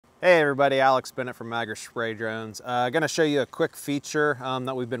Hey everybody, Alex Bennett from Agri Spray Drones. Going to show you a quick feature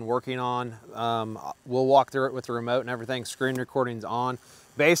that we've been working on. We'll walk through it with the remote and everything. Screen recording's on.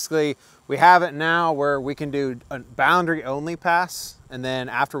 Basically, we have it now where we can do a boundary only pass, and then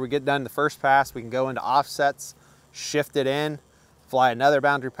after we get done the first pass, we can go into offsets, shift it in, fly another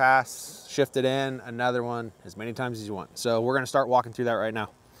boundary pass, shift it in, another one, as many times as you want. So we're going to start walking through that right now.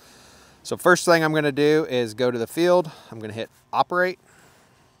 So first thing I'm going to do is go to the field. I'm going to hit operate.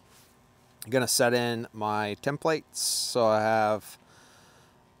 I'm going to set in my templates. So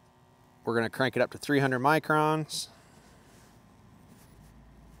we're going to crank it up to 300 microns,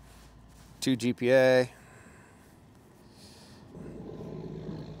 2 GPA.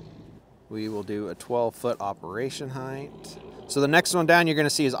 We will do a 12-foot operation height. So the next one down you're going to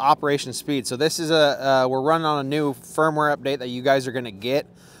see is operation speed. So this is we're running on a new firmware update that you guys are going to get.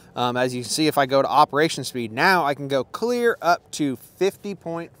 As you can see, if I go to operation speed, now I can go clear up to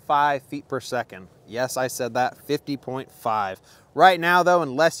 50.5 feet per second. Yes, I said that, 50.5. Right now though,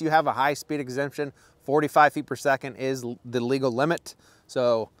 unless you have a high speed exemption, 45 feet per second is the legal limit.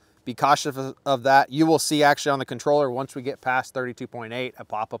 So be cautious of that. You will see actually on the controller, once we get past 32.8, a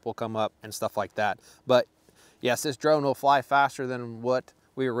pop-up will come up and stuff like that. But yes, this drone will fly faster than what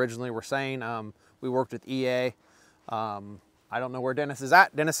we originally were saying. We worked with EA. I don't know where Dennis is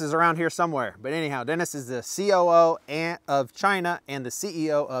at. Dennis is around here somewhere. But anyhow, Dennis is the COO of China and the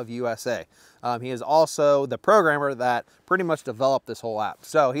CEO of USA. He is also the programmer that pretty much developed this whole app.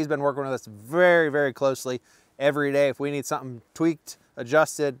 So he's been working with us very, very closely every day. If we need something tweaked,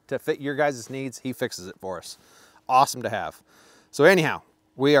 adjusted to fit your guys' needs, he fixes it for us. Awesome to have. So anyhow,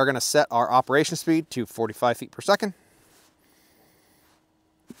 we are gonna set our operation speed to 45 feet per second.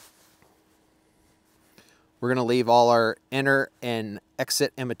 We're gonna leave all our enter and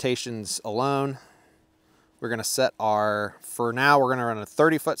exit imitations alone. We're gonna set for now, we're gonna run a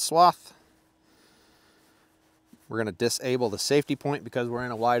 30-foot swath. We're gonna disable the safety point because we're in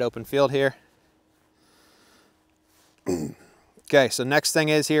a wide open field here. Okay, so next thing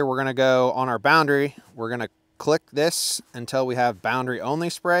is here, we're gonna go on our boundary. We're gonna click this until we have boundary only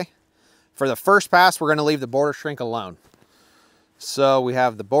spray. For the first pass, we're gonna leave the border shrink alone. So we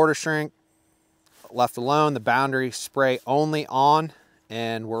have the border shrink left alone, the boundary spray only on,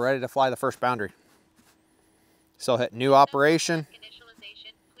 and we're ready to fly the first boundary. So hit new operation,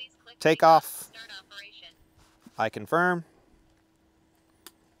 take off, I confirm,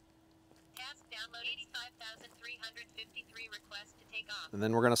 and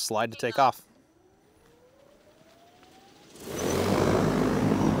then we're going to slide to take off.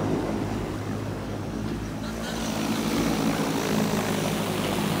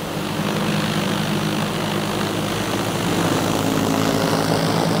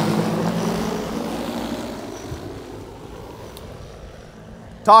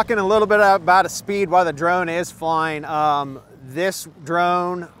 Talking a little bit about a speed while the drone is flying. This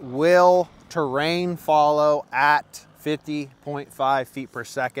drone will terrain follow at 50.5 feet per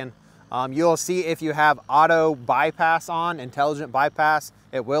second. You'll see if you have auto bypass on, intelligent bypass,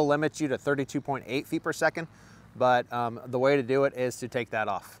 it will limit you to 32.8 feet per second. But the way to do it is to take that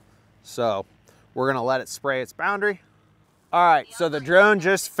off. So we're gonna let it spray its boundary. All right, so the drone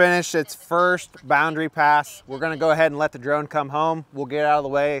just finished its first boundary pass. We're gonna go ahead and let the drone come home. We'll get out of the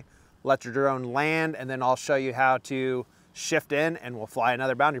way, let your drone land, and then I'll show you how to shift in and we'll fly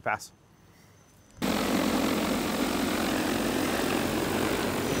another boundary pass.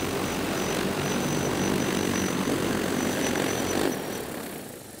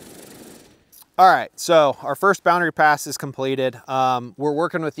 All right, so our first boundary pass is completed. We're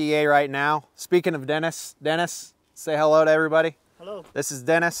working with EA right now. Speaking of Dennis, say hello to everybody. Hello. This is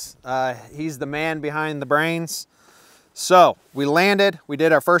Dennis. He's the man behind the brains. So we landed, we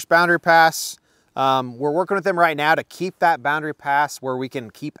did our first boundary pass. We're working with them right now to keep that boundary pass where we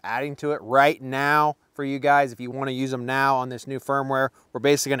can keep adding to it right now for you guys. If you want to use them now on this new firmware, we're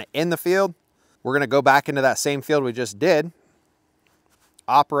basically going to end the field. We're going to go back into that same field we just did.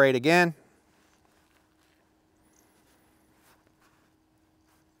 Operate again.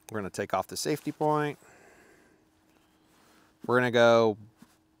 We're going to take off the safety point. We're gonna go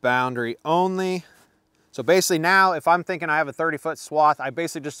boundary only. So basically now, if I'm thinking I have a 30-foot swath, I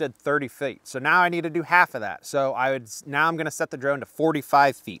basically just did 30 feet. So now I need to do half of that. So now I'm gonna set the drone to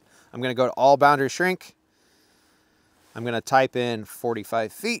 45 feet. I'm gonna go to all boundary shrink. I'm gonna type in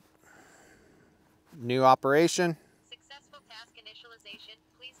 45 feet. New operation. Successful task initialization.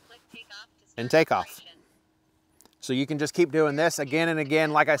 Please click take off to start and take off. So you can just keep doing this again and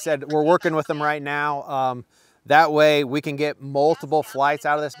again. Like I said, we're working with them right now. That way we can get multiple flights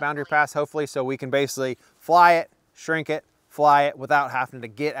out of this boundary pass, hopefully, so we can basically fly it, shrink it, fly it without having to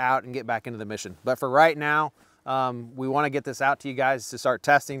get out and get back into the mission. But for right now, we want to get this out to you guys to start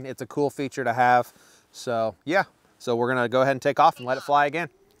testing. It's a cool feature to have. So yeah, so we're gonna go ahead and take off and let it fly again.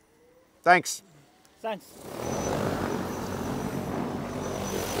 Thanks. Thanks.